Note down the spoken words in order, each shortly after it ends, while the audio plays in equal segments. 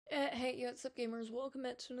Hey, what's up, gamers? Welcome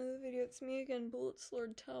back to another video. It's me again, Bullets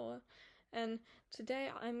Lord Tower, and today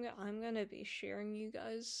I'm gonna be sharing you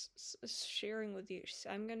guys,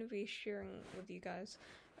 I'm gonna be sharing with you guys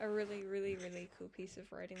a really cool piece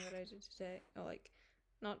of writing that I did today. Or like,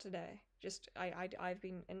 not today. Just I've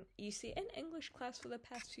been in English class for the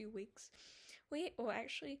past few weeks.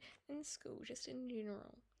 Actually in school, just in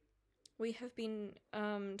general. We have been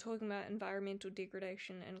talking about environmental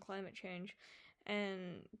degradation and climate change,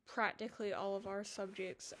 and practically all of our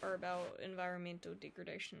subjects are about environmental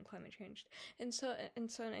degradation and climate change. And so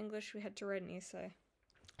in English we had to write an essay.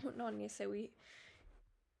 Well, not an essay.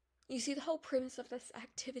 You see, the whole premise of this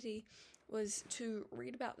activity was to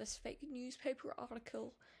read about this fake newspaper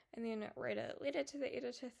article and then write a letter to the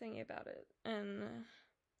editor thingy about it. And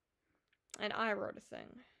I wrote a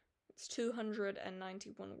thing. It's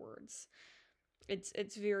 291 words.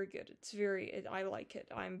 It's very good. I like it.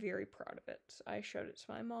 I'm very proud of it. I showed it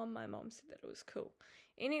to my mom. My mom said that it was cool.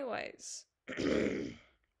 Anyways,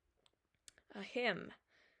 him.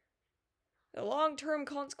 The long-term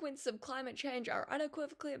consequences of climate change are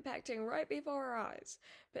unequivocally impacting right before our eyes.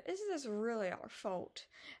 But is this really our fault?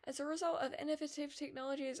 As a result of innovative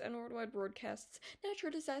technologies and worldwide broadcasts,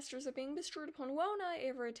 natural disasters are being bestowed upon well-nigh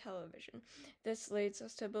every television. This leads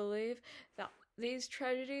us to believe that these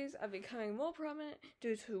tragedies are becoming more prominent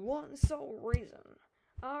due to one sole reason: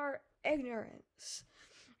 our ignorance,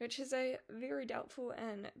 which is a very doubtful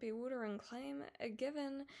and bewildering claim,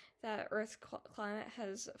 given that Earth's climate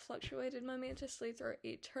has fluctuated momentously through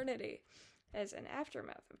eternity as an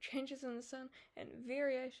aftermath of changes in the sun and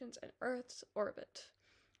variations in Earth's orbit.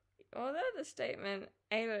 Although the statement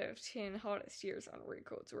 8 out of 10 hottest years on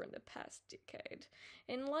records were in the past decade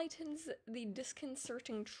enlightens the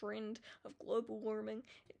disconcerting trend of global warming,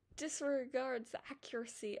 it disregards the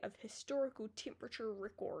accuracy of historical temperature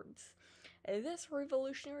records. This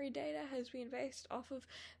revolutionary data has been based off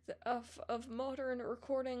of modern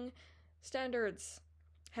recording standards.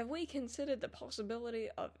 Have we considered the possibility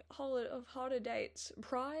of hotter dates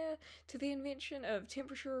prior to the invention of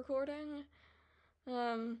temperature recording?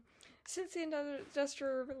 Since the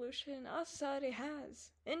Industrial Revolution, our society has,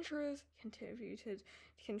 in truth,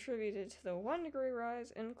 contributed to the 1 degree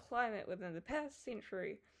rise in climate within the past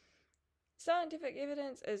century. Scientific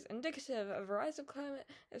evidence is indicative of a rise of climate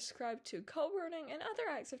ascribed to coal burning and other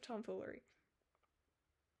acts of tomfoolery.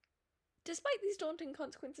 Despite these daunting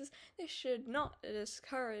consequences, this should not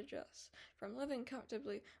discourage us from living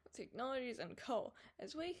comfortably with technologies and coal,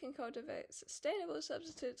 as we can cultivate sustainable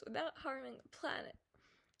substitutes without harming the planet.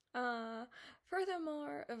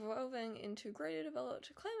 Furthermore, evolving into greater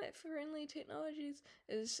developed climate-friendly technologies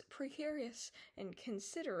is precarious in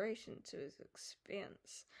consideration to its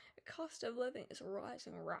expense. The cost of living is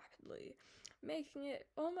rising rapidly, making it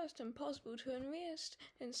almost impossible to invest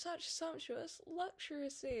in such sumptuous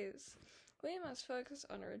luxuries. We must focus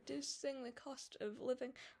on reducing the cost of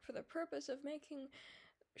living for the purpose of making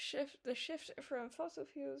the shift from fossil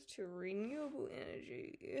fuels to renewable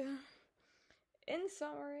energy. In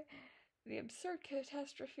summary, the absurd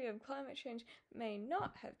catastrophe of climate change may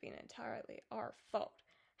not have been entirely our fault.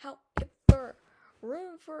 However,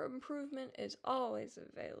 room for improvement is always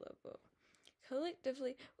available.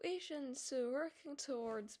 Collectively, we should ensue working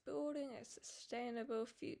towards building a sustainable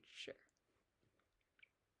future.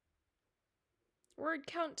 Word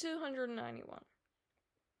count 291.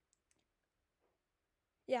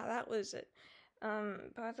 Yeah, that was it.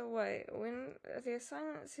 By the way, when the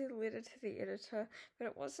assignment said letter to the editor, but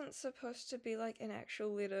it wasn't supposed to be like an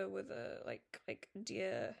actual letter with a like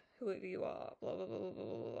dear whoever you are, blah blah blah blah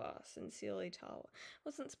blah blah, sincerely Tala. It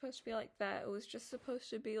wasn't supposed to be like that. It was just supposed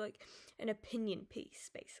to be like an opinion piece,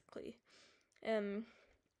 basically. Mr.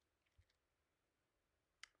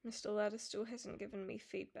 Ladder still hasn't given me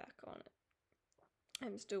feedback on it.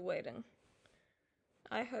 I'm still waiting.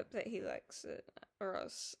 I hope that he likes it, or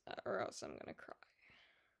else I'm gonna cry.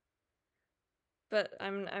 But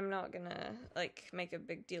I'm not gonna like make a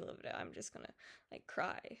big deal of it. I'm just gonna like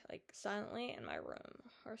cry like silently in my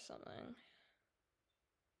room or something.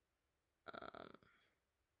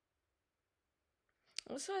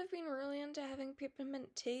 Also, I've been really into having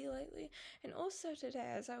peppermint tea lately, and also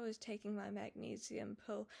today as I was taking my magnesium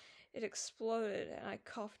pill, it exploded and I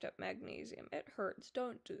coughed up magnesium. It hurts.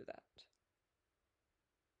 Don't do that.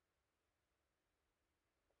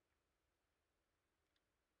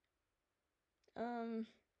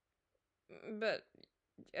 But,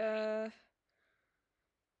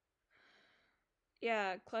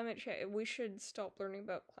 yeah, climate change, we should stop learning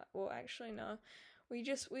about well, actually, no. We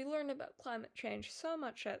learn about climate change so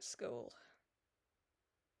much at school.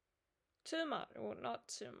 too much. Well, not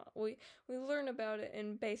too much. We learn about it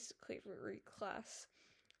in basically every class.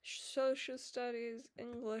 Social studies,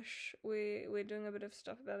 English. We're doing a bit of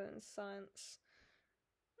stuff about it in science.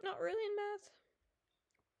 Not really in math.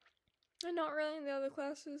 And not really in the other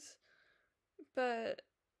classes. But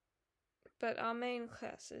our main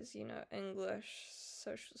classes, English,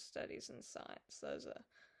 social studies, and science. Those are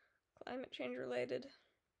climate change related.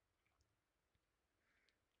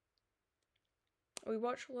 We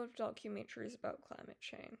watch a lot of documentaries about climate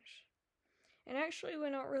change. And actually,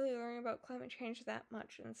 we're not really learning about climate change that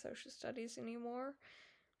much in social studies anymore.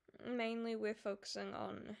 Mainly, we're focusing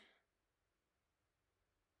on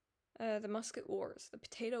the Musket Wars, the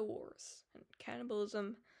Potato Wars, and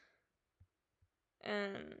cannibalism,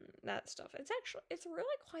 and that stuff. It's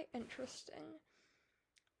really quite interesting.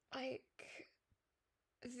 They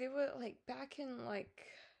were, back in, the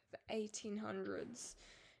 1800s,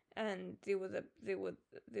 and there were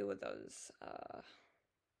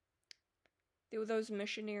those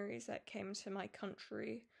missionaries that came to my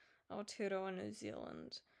country, Aotearoa, New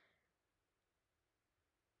Zealand.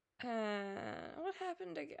 What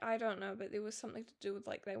happened again? I don't know, but there was something to do with,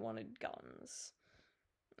 they wanted guns.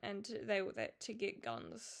 And to get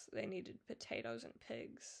guns, they needed potatoes and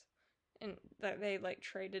pigs. And that they,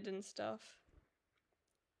 traded and stuff.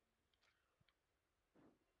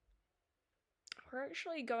 We're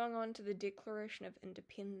actually going on to the Declaration of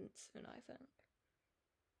Independence soon, I think.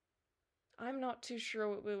 I'm not too sure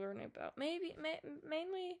what we're learning about. Mainly,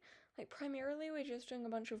 primarily, we're just doing a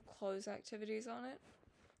bunch of clothes activities on it.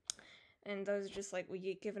 And those are just, we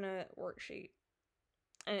get given a worksheet.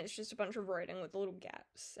 And it's just a bunch of writing with little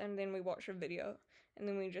gaps. And then we watch a video. And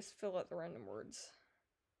then we just fill out the random words.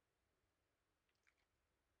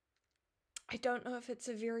 I don't know if it's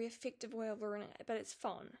a very effective way of learning it, but it's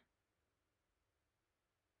fun.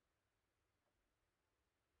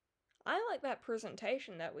 I like that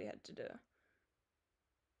presentation that we had to do.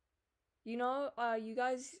 You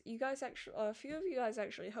guys actually, a few of you guys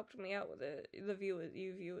actually helped me out with it. You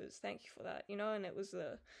viewers, thank you for that. And it was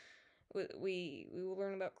we will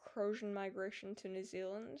learn about Croatian migration to New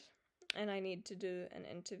Zealand, and I need to do an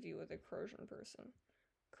interview with a Croatian person.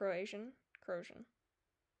 Croatian.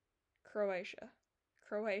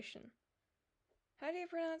 How do you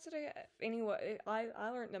pronounce it again? Anyway, I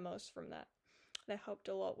learned the most from that. That helped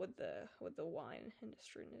a lot with the wine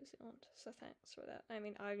industry in New Zealand. So thanks for that. I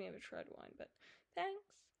mean, I've never tried wine, but thanks.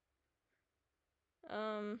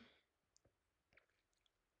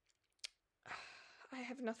 I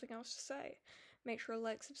have nothing else to say. Make sure to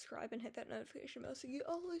like, subscribe, and hit that notification bell so you get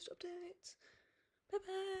all those updates. Bye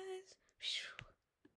bye.